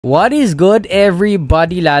What is good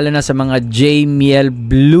everybody, lalo na sa mga JMIELLE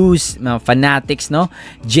Blues, mga fanatics, no?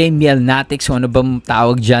 JMIELLE Natics, kung ano bang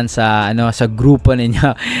tawag dyan sa, sa grupo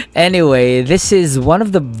ninyo. Anyway, this is one of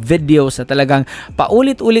the videos na talagang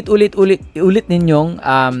paulit-ulit ninyong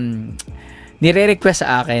nire-request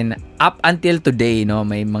sa akin up until today, no?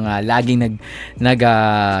 May mga laging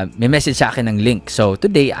may message sa akin ng link. So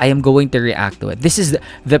today I am going to react to it. This is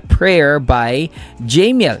the prayer by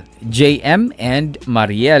JMIELLE, JM and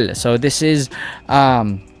Marielle. So this is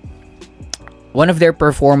one of their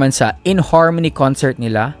performance sa In Harmony concert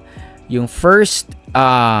nila, yung first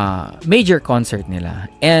major concert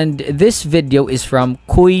nila. And this video is from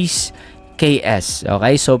Quiz KS.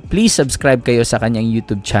 Okay, so please subscribe kayo sa kanyang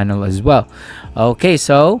YouTube channel as well. Okay,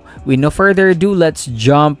 so with no further ado, let's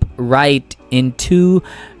jump right into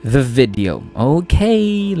the video.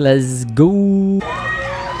 Okay, let's go.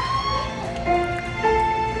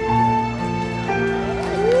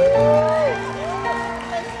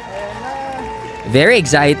 Very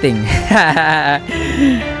exciting.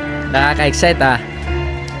 Nakaka-excite ah.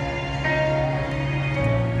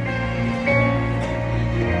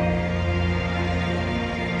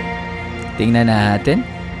 Tingnan natin.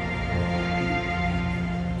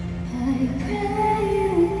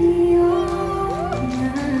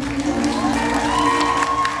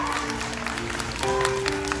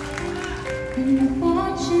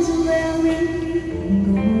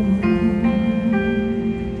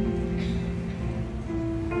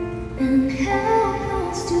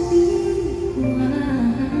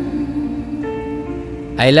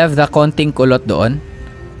 I love the konting kulot doon.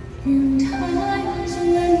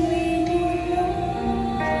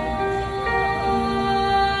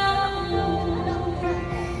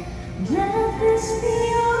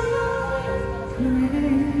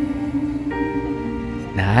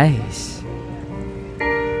 Nice.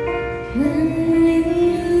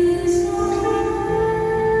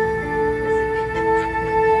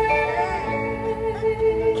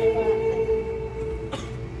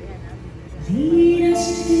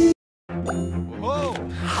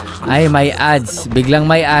 Ay, may ads. Biglang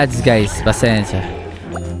may ads, guys. Pasensya.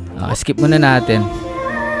 Skip muna natin.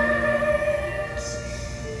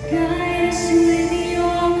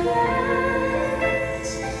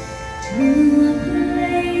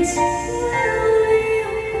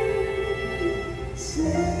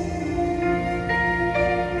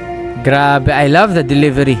 Grabe, I love the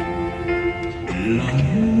delivery.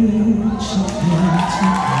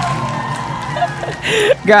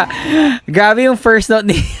 Grabe yung first note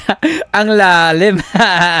niya. Ang lalim.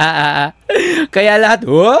 Kaya lahat,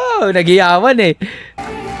 wow, nagiyawan eh.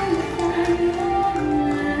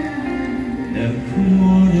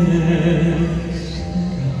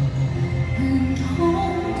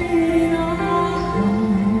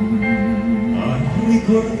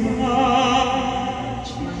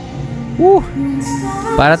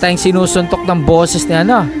 Para tayong sinusuntok ng boses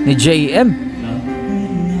ni JM.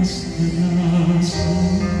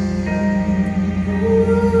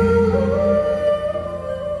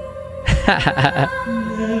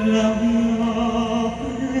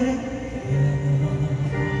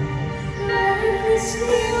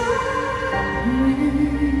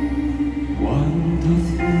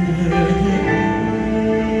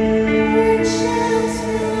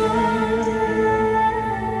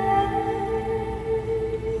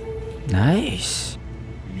 Nice.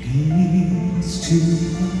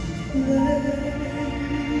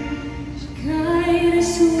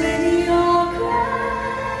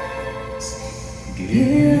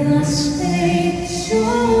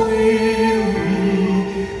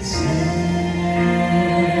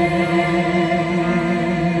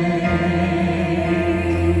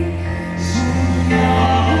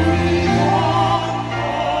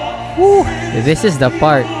 Woo, this is the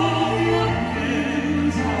part.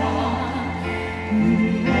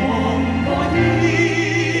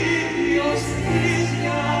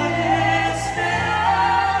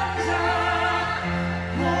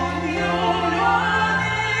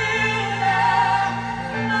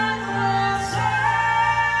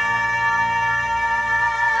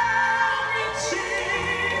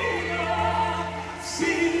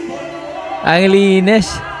 Ang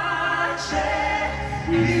linis.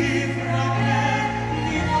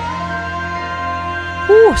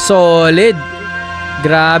 Solid.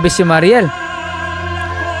 Grabe si Marielle.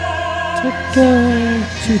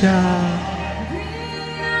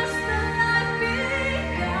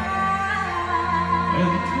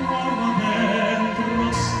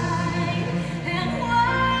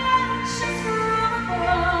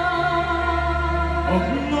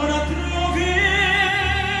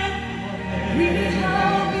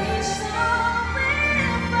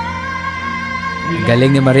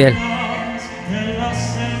 Galing ni Mariel.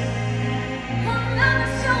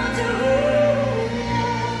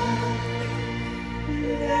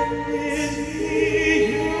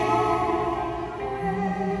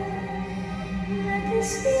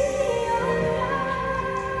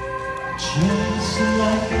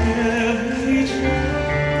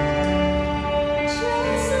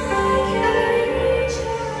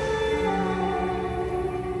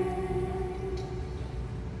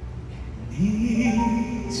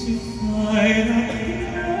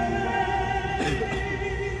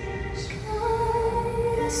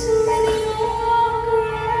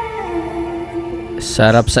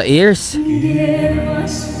 Sarap sa ears.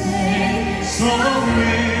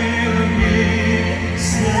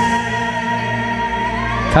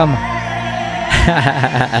 Come.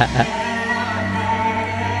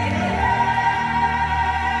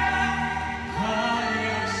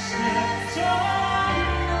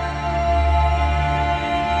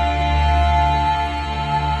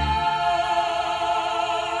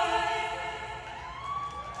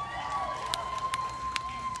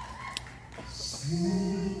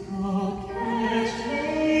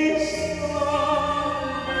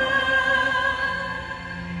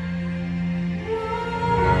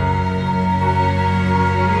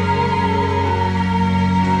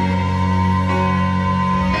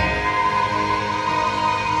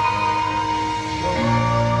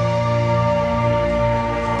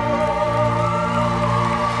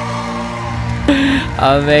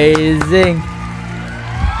 Amazing.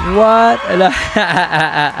 What?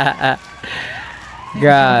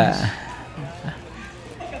 God.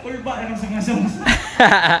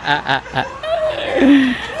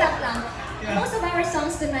 Most of our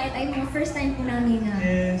songs tonight ay mga first time po namin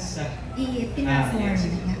i-perform.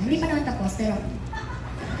 Hindi pa naman tapos, pero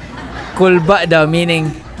Kulba daw, meaning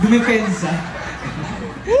dumipensa.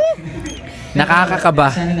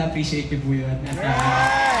 nakakakaba. Sana na-appreciate niyo po yun. At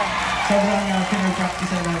sobrang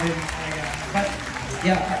pinag-practice na rin talaga. But,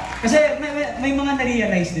 yeah, kasi may mga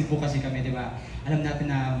na-realize din po kasi kami, di ba? Alam natin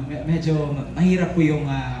na medyo mahirap po yung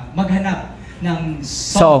maghanap ng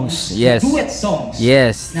songs, Yes. duet songs.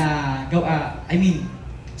 Yes. Na, I mean,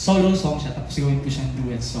 solo songs siya, tapos gawin po siyang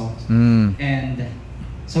duet songs. And,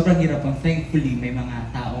 sobrang hirap po. Thankfully, may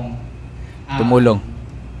mga taong Tumulong.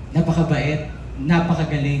 napakabait,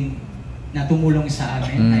 napakagaling na tumulong sa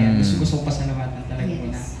amin. Kaya gusto ko pasalamatan talaga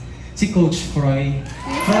po na si Coach Froy.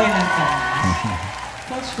 Froy lang ka.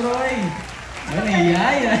 Coach Froy! Ano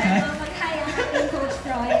yaya? mag-hi ang ating Coach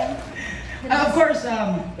Froy. Of course,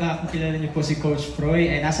 kung kilala niyo po si Coach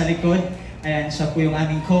Froy, ay nasa likod. Ayan, siya po yung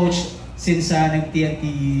aming coach since nag-TNT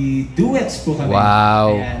duets po kami.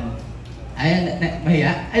 Wow! Ayan,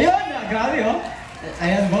 mahiya. Ayun! Grabe oh!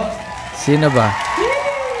 Ayan po. Sino ba?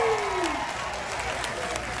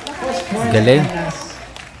 Coach Froy. Galing.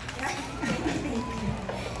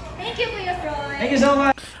 Thank you, Kuya Froy. Thank you so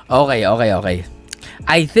much! Okay.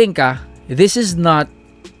 I think this is not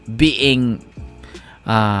being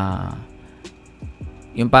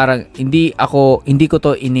yung parang hindi ko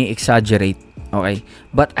to ini-exaggerate, okay?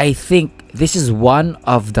 But I think this is one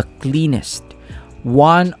of the cleanest,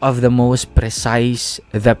 one of the most precise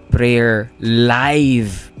the prayer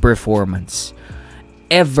live performance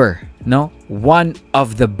ever, no? One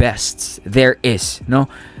of the best there is,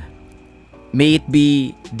 no? May it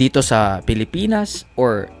be dito sa Pilipinas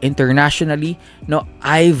or internationally, no?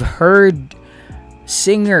 I've heard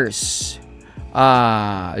singers,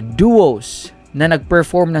 duos na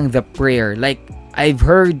nag-perform ng the prayer. Like, I've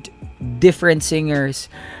heard different singers,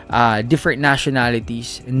 different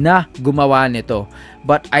nationalities na gumawa nito.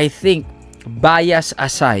 But I think, bias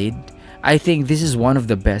aside, I think this is one of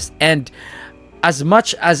the best. And as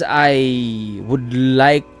much as I would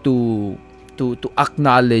like to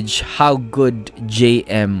acknowledge how good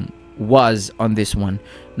JM was on this one,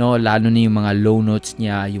 no, lalo na yung mga low notes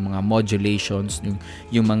niya, yung mga modulations,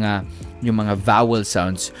 yung mga vowel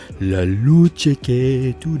sounds, la luce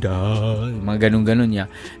que tu da, mga ganun niya,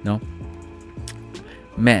 no.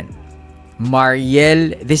 Man,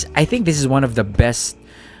 Mariel, I think this is one of the best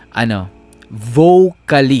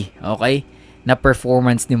vocally, okay, na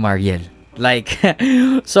performance ni Mariel. Like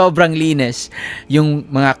sobrang linis yung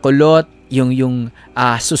mga kulot, yung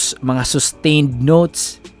mga sustained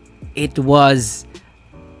notes. It was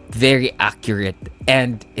very accurate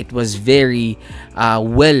and it was very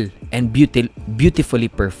well and beautifully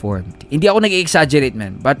performed. Hindi ako nag-exaggerate,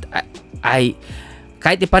 man, but I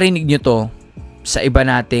kahit iparinig nyo to sa iba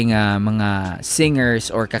nating mga singers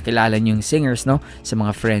or kakilala nyong singers, no, sa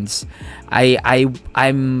mga friends,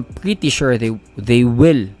 I'm pretty sure they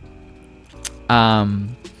will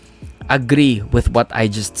agree with what I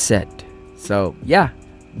just said. So yeah,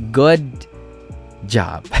 good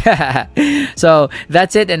job. So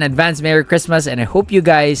that's it. An advance Merry Christmas, and I hope you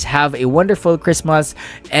guys have a wonderful Christmas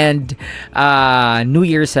and New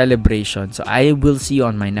Year celebration. So I will see you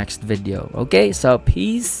on my next video. Okay, so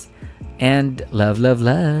peace and love, love,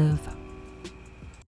 love.